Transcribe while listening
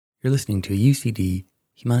You're listening to a UCD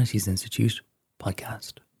Humanities Institute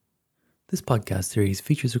podcast. This podcast series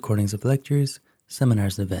features recordings of lectures,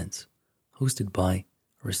 seminars, and events hosted by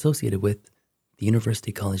or associated with the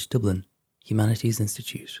University College Dublin Humanities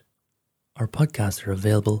Institute. Our podcasts are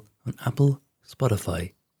available on Apple,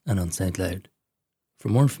 Spotify, and on SoundCloud. For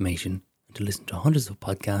more information and to listen to hundreds of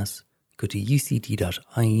podcasts, go to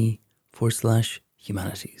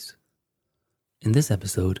ucd.ie/humanities. In this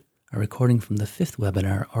episode, a recording from the 5th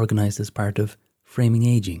webinar organised as part of Framing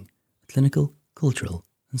Ageing, a clinical, cultural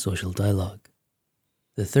and social dialogue.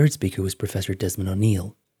 The third speaker was Professor Desmond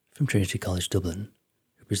O'Neill from Trinity College Dublin,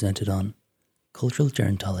 who presented on Cultural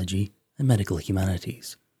Gerontology and Medical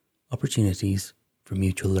Humanities, Opportunities for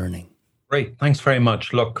Mutual Learning. Great, thanks very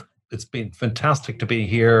much. Look, it's been fantastic to be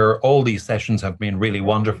here. All these sessions have been really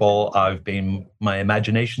wonderful. My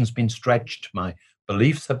imagination's been stretched, my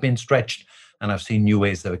beliefs have been stretched, and I've seen new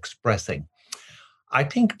ways of expressing. I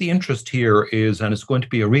think the interest here is, and it's going to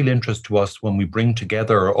be a real interest to us when we bring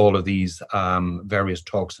together all of these various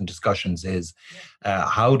talks and discussions, is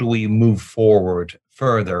how do we move forward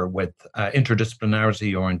further with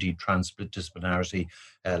interdisciplinarity or indeed transdisciplinarity.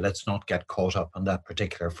 Let's not get caught up on that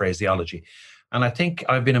particular phraseology. And I think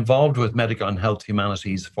I've been involved with medical and health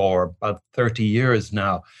humanities for about 30 years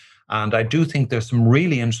now. And I do think there's some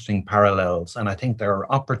really interesting parallels. And I think there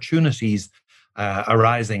are opportunities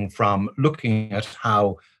arising from looking at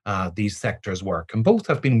how these sectors work. And both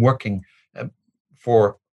have been working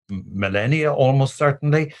for millennia, almost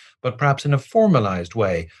certainly, but perhaps in a formalized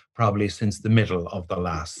way, probably since the middle of the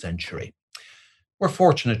last century. We're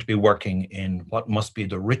fortunate to be working in what must be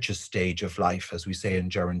the richest stage of life, as we say in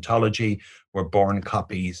gerontology. We're born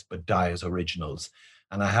copies, but die as originals.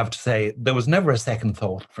 And I have to say, there was never a second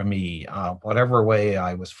thought for me. Whatever way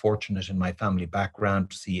I was fortunate in my family background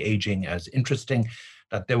to see aging as interesting,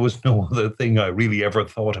 that there was no other thing I really ever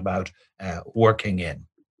thought about working in.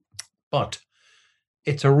 But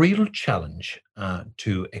it's a real challenge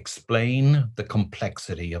to explain the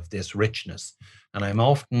complexity of this richness. And I'm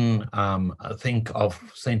often think of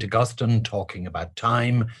St. Augustine talking about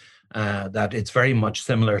time, that it's very much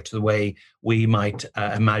similar to the way we might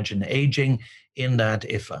imagine aging, in that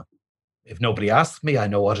if nobody asks me, I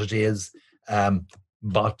know what it is,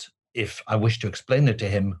 but if I wish to explain it to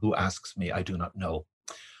him who asks me, I do not know.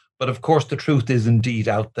 But of course, the truth is indeed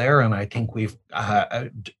out there, and I think we've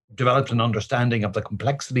developed an understanding of the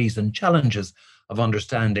complexities and challenges of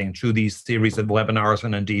understanding through these series of webinars,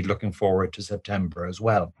 and indeed looking forward to September as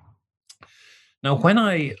well. Now, when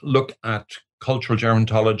I look at cultural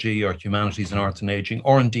gerontology or humanities and arts and aging,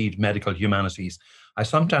 or indeed medical humanities, I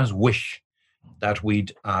sometimes wish that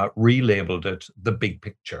we'd relabeled it the big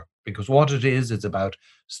picture, because what it is, it's about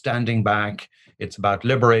standing back, it's about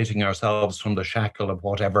liberating ourselves from the shackle of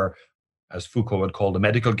whatever, as Foucault would call the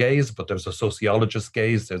medical gaze, but there's a sociologist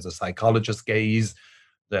gaze, there's a psychologist gaze.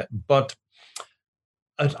 But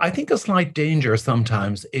I think a slight danger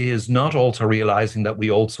sometimes is not also realizing that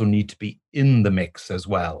we also need to be in the mix as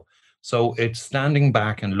well. So it's standing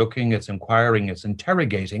back and looking, it's inquiring, it's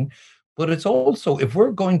interrogating, but it's also, if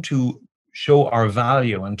we're going to show our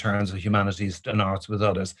value in terms of humanities and arts with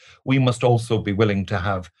others, we must also be willing to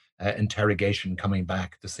have interrogation coming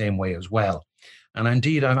back the same way as well. And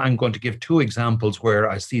indeed, I'm going to give two examples where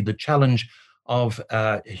I see the challenge of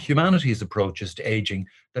humanities approaches to aging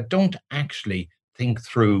that don't actually think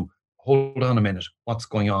through, hold on a minute, what's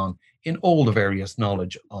going on in all the various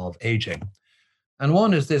knowledge of aging. And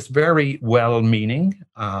one is this very well-meaning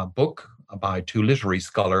book by two literary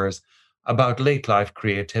scholars about late life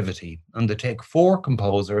creativity. And they take four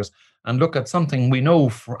composers and look at something we know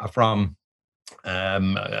from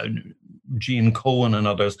Gene Cohen and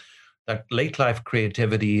others, that late life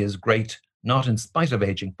creativity is great, not in spite of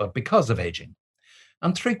aging, but because of aging.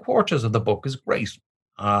 And 3/4 of the book is great.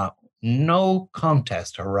 No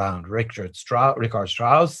contest around Richard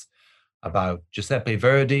Strauss, about Giuseppe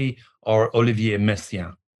Verdi or Olivier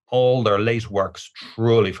Messiaen. All their late works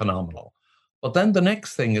truly phenomenal. But then the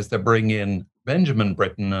next thing is they bring in Benjamin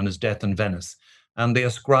Britten and his Death in Venice, and they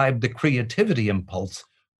ascribe the creativity impulse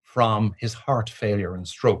from his heart failure and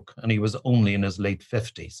stroke, and he was only in his late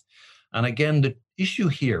 50s. And again, the issue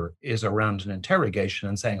here is around an interrogation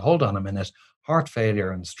and saying, hold on a minute, heart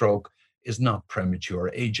failure and stroke is not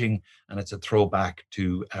premature aging, and it's a throwback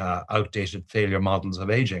to outdated failure models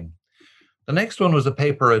of aging. The next one was a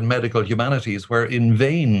paper in Medical Humanities where in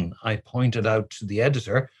vain I pointed out to the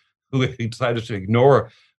editor, who decided to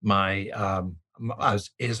ignore my, as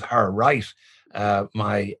is her right,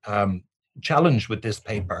 my challenge with this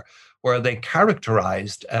paper, where they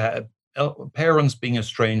characterized parents being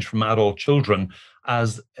estranged from adult children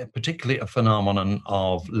as particularly a phenomenon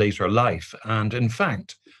of later life. And in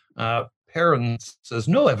fact, parents, there's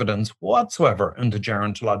no evidence whatsoever in the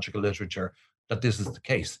gerontological literature that this is the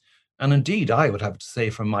case. And indeed, I would have to say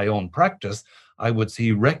from my own practice, I would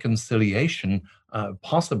see reconciliation,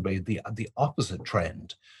 possibly the opposite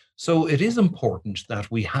trend. So it is important that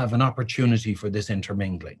we have an opportunity for this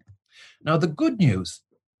intermingling. Now, the good news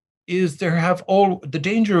is the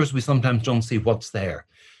danger is we sometimes don't see what's there.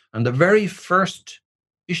 And the very first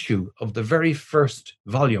issue of the very first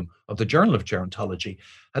volume of the Journal of Gerontology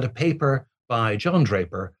had a paper by John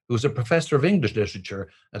Draper, who was a professor of English literature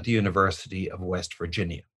at the University of West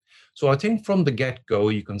Virginia. So I think from the get-go,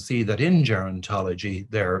 you can see that in gerontology,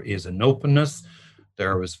 there is an openness.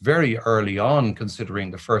 There was very early on,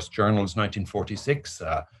 considering the first journal's 1946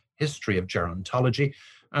 history of gerontology,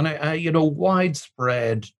 and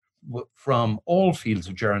widespread from all fields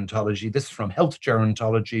of gerontology. This is from health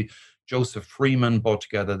gerontology. Joseph Freeman brought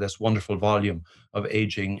together this wonderful volume of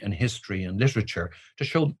aging and history and literature to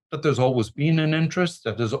show that there's always been an interest,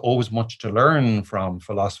 that there's always much to learn from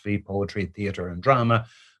philosophy, poetry, theatre, and drama,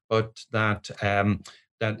 but that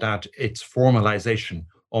its formalization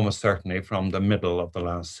almost certainly from the middle of the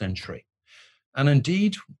last century. And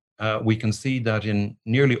indeed, we can see that in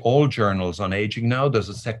nearly all journals on aging now, there's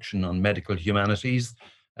a section on medical humanities,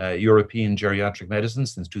 European Geriatric Medicine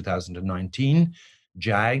since 2019,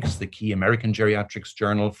 JAGS, the key American geriatrics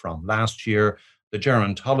journal from last year, the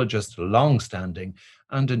Gerontologist, long-standing,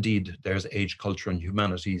 and indeed there's Age, Culture and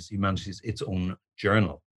Humanities, its own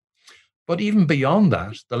journal. But even beyond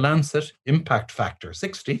that, the Lancet Impact Factor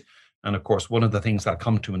 60, and of course, one of the things I'll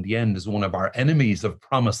come to in the end is one of our enemies of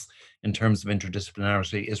promise in terms of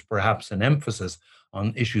interdisciplinarity is perhaps an emphasis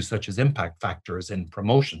on issues such as impact factors in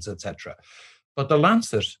promotions, etc. But the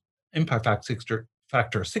Lancet Impact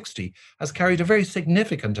Factor 60 has carried a very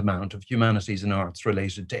significant amount of humanities and arts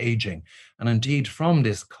related to aging. And indeed, from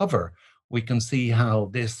this cover, we can see how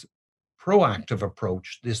this proactive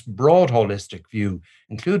approach, this broad holistic view,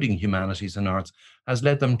 including humanities and arts, has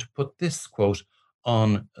led them to put this quote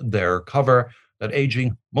on their cover, that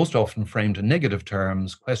aging, most often framed in negative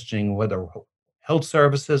terms, questioning whether health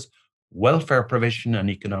services, welfare provision, and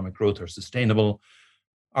economic growth are sustainable,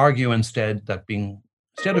 argue instead that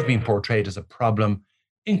instead of being portrayed as a problem,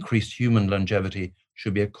 increased human longevity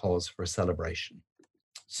should be a cause for celebration.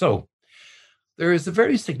 So there is a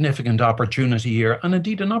very significant opportunity here, and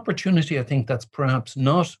indeed an opportunity I think that's perhaps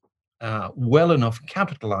not well enough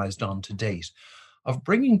capitalized on to date, of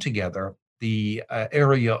bringing together the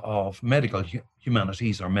area of medical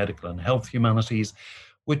humanities or medical and health humanities,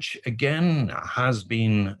 which again has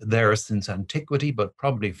been there since antiquity, but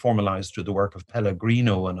probably formalized through the work of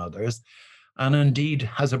Pellegrino and others, and indeed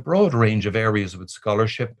has a broad range of areas of its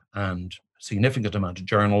scholarship and significant amount of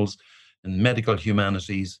journals in medical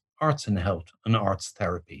humanities, arts and health, and arts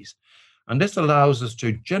therapies. And this allows us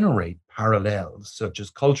to generate parallels such as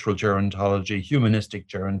cultural gerontology, humanistic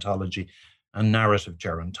gerontology, and narrative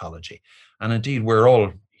gerontology. And indeed, we're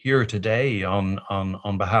all here today on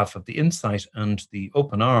behalf of the Insight and the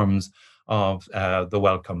open arms of the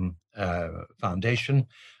Wellcome Foundation.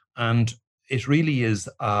 And it really is,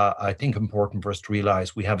 I think, important for us to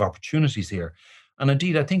realize we have opportunities here. And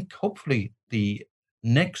indeed, I think hopefully the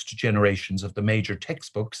next generations of the major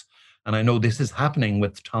textbooks, and I know this is happening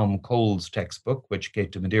with Tom Cole's textbook, which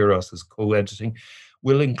Kate de Medeiros is co-editing,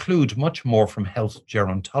 will include much more from health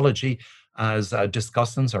gerontology as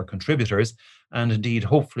discussants or contributors, and indeed,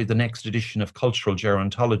 hopefully the next edition of cultural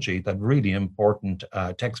gerontology, that really important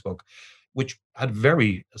textbook, which had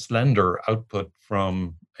very slender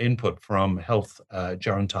input from health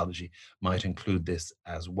gerontology, might include this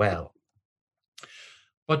as well.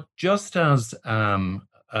 But just as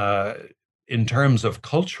in terms of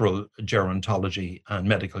cultural gerontology and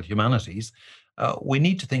medical humanities, we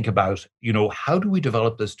need to think about, how do we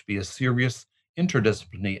develop this to be a serious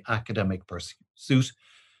interdisciplinary academic pursuit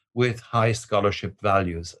with high scholarship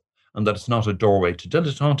values, and that it's not a doorway to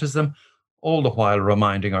dilettantism, all the while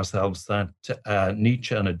reminding ourselves that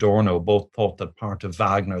Nietzsche and Adorno both thought that part of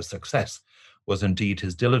Wagner's success was indeed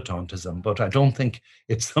his dilettantism. But I don't think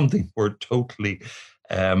it's something we're totally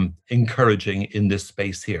encouraging in this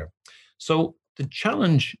space here. So the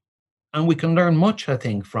challenge, and we can learn much, I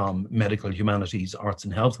think, from medical humanities, arts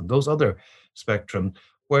and health, and those other spectrum,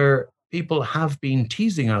 where people have been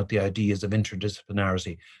teasing out the ideas of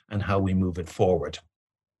interdisciplinarity and how we move it forward.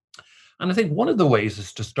 And I think one of the ways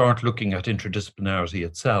is to start looking at interdisciplinarity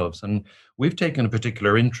itself. And we've taken a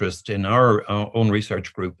particular interest in our own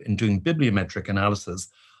research group in doing bibliometric analysis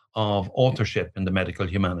of authorship in the medical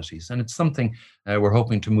humanities. And it's something we're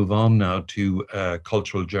hoping to move on now to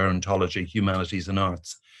cultural gerontology, humanities, and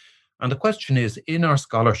arts. And the question is, in our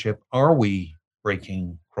scholarship, are we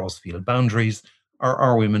breaking cross-field boundaries, or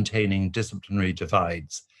are we maintaining disciplinary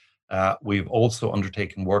divides? We've also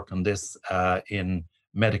undertaken work on this in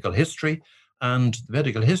medical history, and the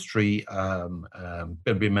medical history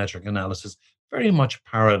bibliometric analysis very much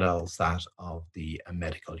parallels that of the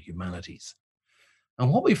medical humanities.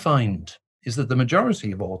 And what we find is that the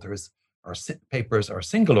majority of authors are papers are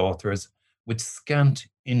single authors with scant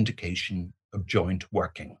indication of joint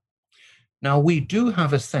working. Now, we do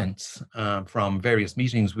have a sense from various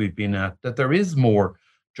meetings we've been at that there is more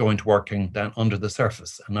joint working than under the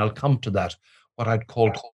surface. And I'll come to that, what I'd call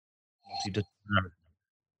multidisciplinarity.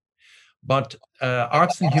 But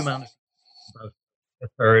arts and humanities, about a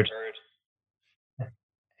third,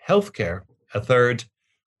 healthcare, a third,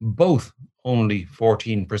 both only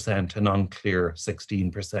 14% and unclear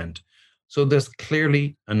 16%. So there's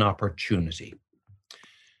clearly an opportunity.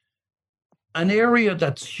 An area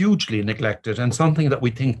that's hugely neglected and something that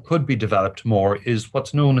we think could be developed more is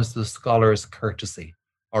what's known as the scholar's courtesy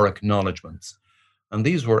or acknowledgements. And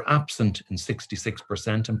these were absent in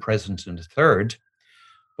 66% and present in a third.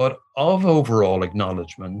 But of overall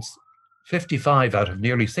acknowledgements, 55 out of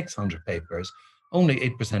nearly 600 papers, only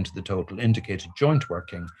 8% of the total indicated joint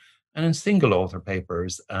working. And in single author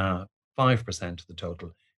papers, 5% of the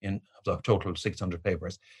total of the total 600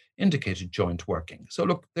 papers indicated joint working. So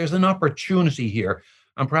look, there's an opportunity here,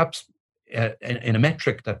 and perhaps in a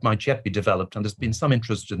metric that might yet be developed, and there's been some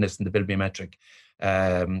interest in this in the bibliometric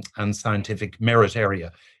and scientific merit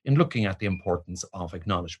area, in looking at the importance of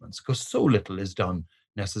acknowledgements, because so little is done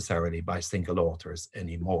necessarily by single authors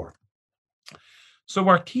anymore. So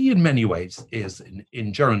our key in many ways is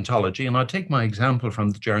in gerontology, and I'll take my example from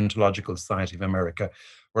the Gerontological Society of America,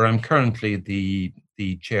 where I'm currently the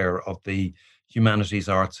chair of the Humanities,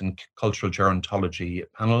 Arts and Cultural Gerontology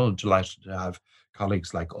panel. Delighted to have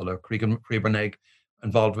colleagues like Ulla Kriebernegg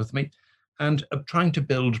involved with me, and trying to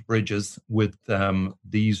build bridges with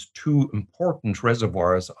these two important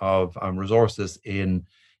reservoirs of resources in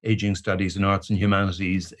aging studies in arts and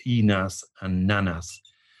humanities, ENAS and NANAS.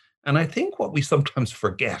 And I think what we sometimes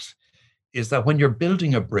forget is that when you're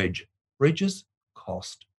building a bridge, bridges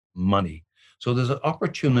cost money. So there's an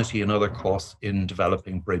opportunity and other costs in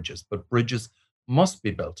developing bridges, but bridges must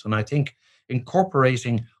be built. And I think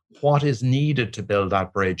incorporating what is needed to build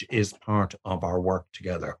that bridge is part of our work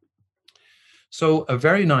together. So a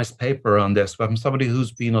very nice paper on this from somebody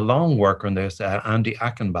who's been a long worker on this, Andy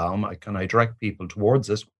Achenbaum. I direct people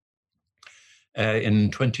towards it. In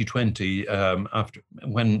 2020, after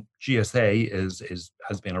when GSA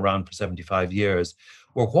has been around for 75 years,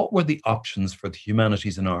 what were the options for the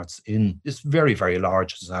humanities and arts in this very, very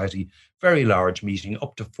large society, very large meeting,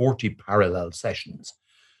 up to 40 parallel sessions?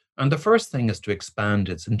 And the first thing is to expand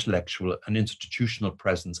its intellectual and institutional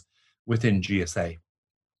presence within GSA.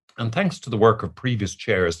 And thanks to the work of previous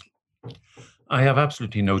chairs, I have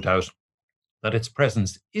absolutely no doubt that its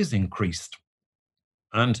presence is increased.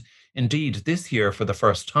 And indeed, this year, for the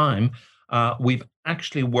first time, we've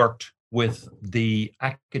actually worked with the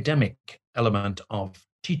academic element of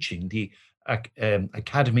teaching, the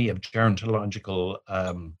Academy of Gerontological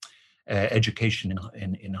Education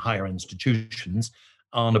in higher institutions,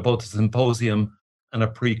 on both a symposium and a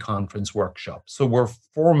pre-conference workshop. So we're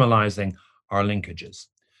formalizing our linkages.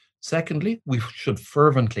 Secondly, we should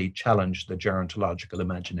fervently challenge the gerontological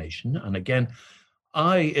imagination. And again,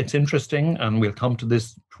 it's interesting, and we'll come to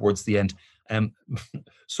this towards the end.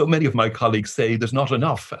 So many of my colleagues say there's not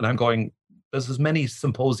enough, and I'm going, there's as many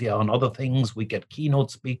symposia on other things. We get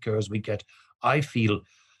keynote speakers. I feel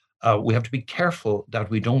we have to be careful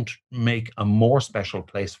that we don't make a more special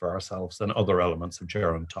place for ourselves than other elements of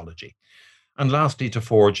gerontology. And lastly, to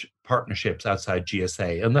forge partnerships outside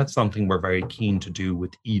GSA, and that's something we're very keen to do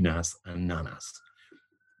with ENAS and NANAS.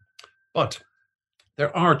 But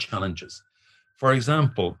there are challenges. For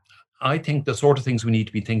example, I think the sort of things we need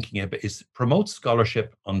to be thinking about is promote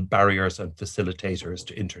scholarship on barriers and facilitators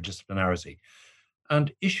to interdisciplinarity.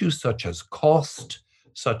 And issues such as cost,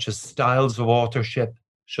 such as styles of authorship,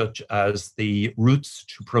 such as the routes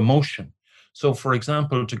to promotion. So, for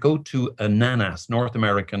example, to go to a NANAS, North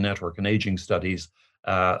American Network on Aging Studies,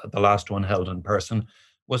 the last one held in person,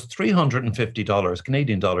 was $350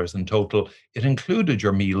 Canadian dollars in total. It included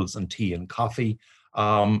your meals and tea and coffee.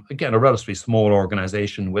 Again, a relatively small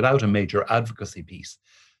organization without a major advocacy piece.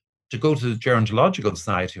 To go to the Gerontological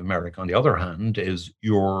Society of America, on the other hand, is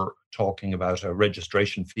you're talking about a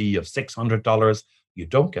registration fee of $600. You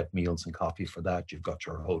don't get meals and coffee for that. You've got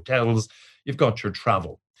your hotels, you've got your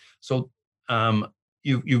travel. So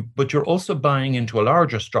but you're also buying into a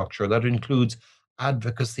larger structure that includes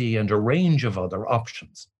advocacy and a range of other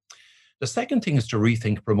options. The second thing is to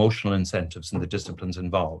rethink promotional incentives in the disciplines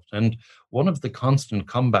involved. And one of the constant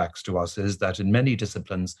comebacks to us is that in many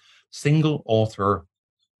disciplines, single author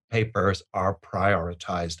papers are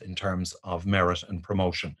prioritized in terms of merit and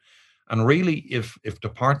promotion. And really, if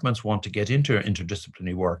departments want to get into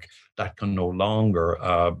interdisciplinary work, that can no longer,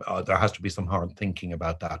 there has to be some hard thinking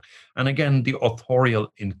about that. And again, the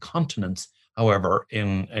authorial incontinence, however,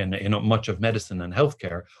 in much of medicine and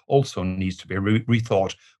healthcare also needs to be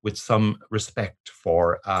rethought with some respect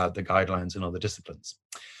for the guidelines in other disciplines.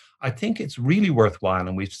 I think it's really worthwhile,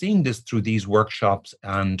 and we've seen this through these workshops,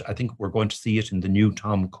 and I think we're going to see it in the new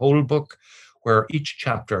Tom Cole book, where each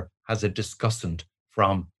chapter has a discussant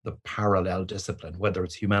from the parallel discipline, whether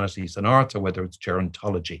it's humanities and arts or whether it's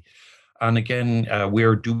gerontology. And again,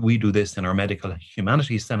 we do this in our medical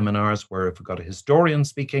humanities seminars, where if we've got a historian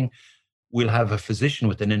speaking, we'll have a physician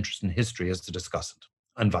with an interest in history as the discussant,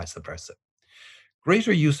 and vice versa.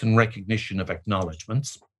 Greater use and recognition of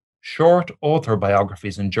acknowledgements, short author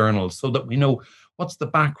biographies in journals so that we know what's the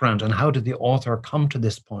background and how did the author come to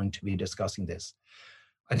this point to be discussing this.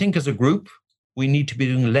 I think as a group, we need to be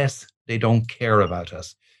doing less they don't care about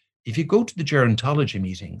us. If you go to the gerontology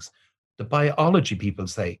meetings, the biology people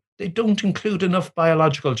say they don't include enough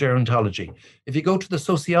biological gerontology. If you go to the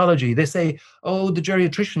sociology, they say, oh, the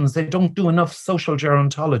geriatricians, they don't do enough social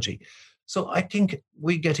gerontology. So I think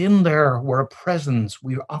we get in there, we're a presence,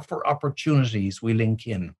 we offer opportunities, we link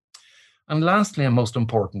in. And lastly, and most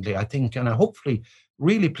importantly, I think, and I'm hopefully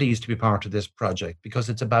really pleased to be part of this project because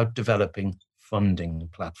it's about developing funding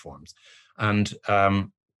platforms. And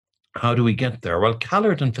how do we get there? Well,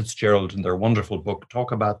 Callard and Fitzgerald in their wonderful book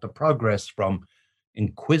talk about the progress from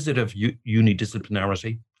inquisitive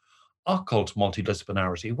unidisciplinarity, occult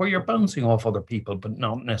multidisciplinarity, where you're bouncing off other people but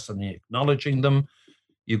not necessarily acknowledging them.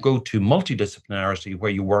 You go to multidisciplinarity,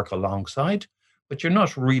 where you work alongside, but you're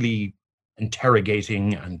not really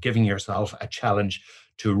interrogating and giving yourself a challenge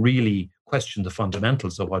to really question the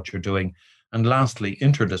fundamentals of what you're doing. And lastly,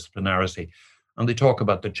 interdisciplinarity. And they talk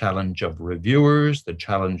about the challenge of reviewers, the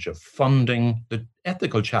challenge of funding, the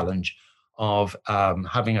ethical challenge of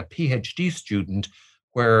having a PhD student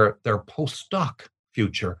where their postdoc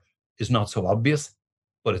future is not so obvious,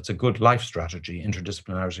 but it's a good life strategy,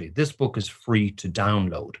 interdisciplinarity. This book is free to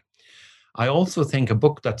download. I also think a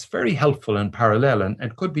book that's very helpful in parallel, and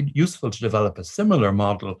it could be useful to develop a similar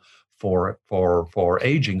model for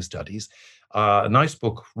aging studies. A nice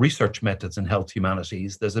book, Research Methods in Health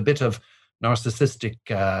Humanities. There's a bit of narcissistic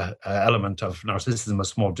element of narcissism of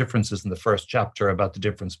small differences in the first chapter about the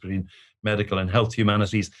difference between medical and health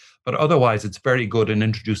humanities. But otherwise, it's very good in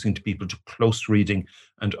introducing to people to close reading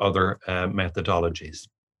and other methodologies.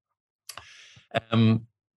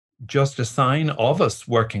 Just a sign of us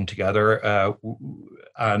working together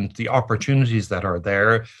and the opportunities that are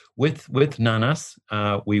there with NANAS.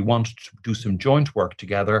 We want to do some joint work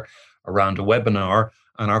together around a webinar.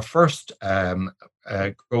 And our first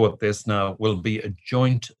go at this now will be a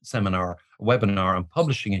joint seminar, a webinar on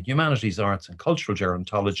publishing in humanities, arts and cultural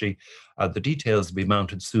gerontology. The details will be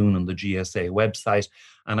mounted soon on the GSA website.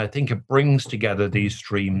 And I think it brings together these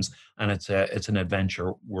streams, and it's an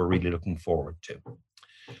adventure we're really looking forward to.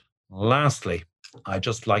 Lastly, I'd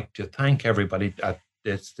just like to thank everybody at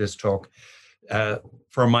this talk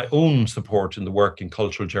for my own support in the work in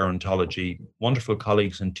cultural gerontology. Wonderful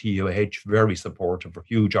colleagues in TUH, very supportive, a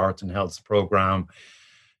huge arts and health program.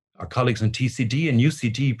 Our colleagues in TCD and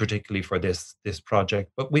UCD, particularly for this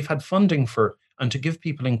project. But we've had funding and to give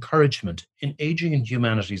people encouragement in aging and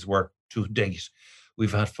humanities work to date.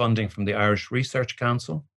 We've had funding from the Irish Research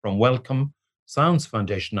Council, from Wellcome, Sounds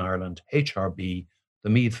Foundation Ireland, HRB, the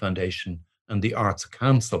Meath Foundation, and the Arts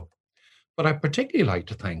Council. But I particularly like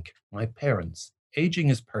to thank my parents. Aging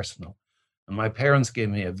is personal, and my parents gave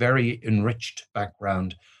me a very enriched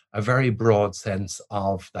background, a very broad sense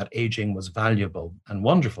of that aging was valuable and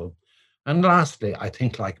wonderful. And lastly, I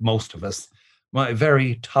think like most of us, my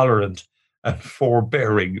very tolerant and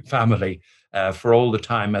forbearing family for all the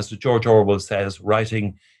time. As George Orwell says,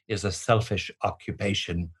 writing is a selfish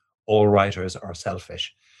occupation. All writers are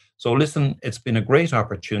selfish. So listen, it's been a great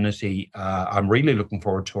opportunity. I'm really looking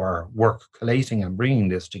forward to our work collating and bringing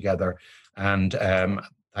this together. And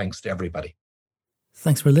thanks to everybody.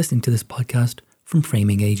 Thanks for listening to this podcast from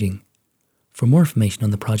Framing Aging. For more information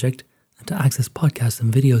on the project and to access podcasts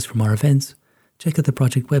and videos from our events, check out the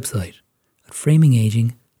project website at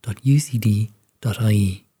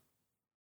framingaging.ucd.ie.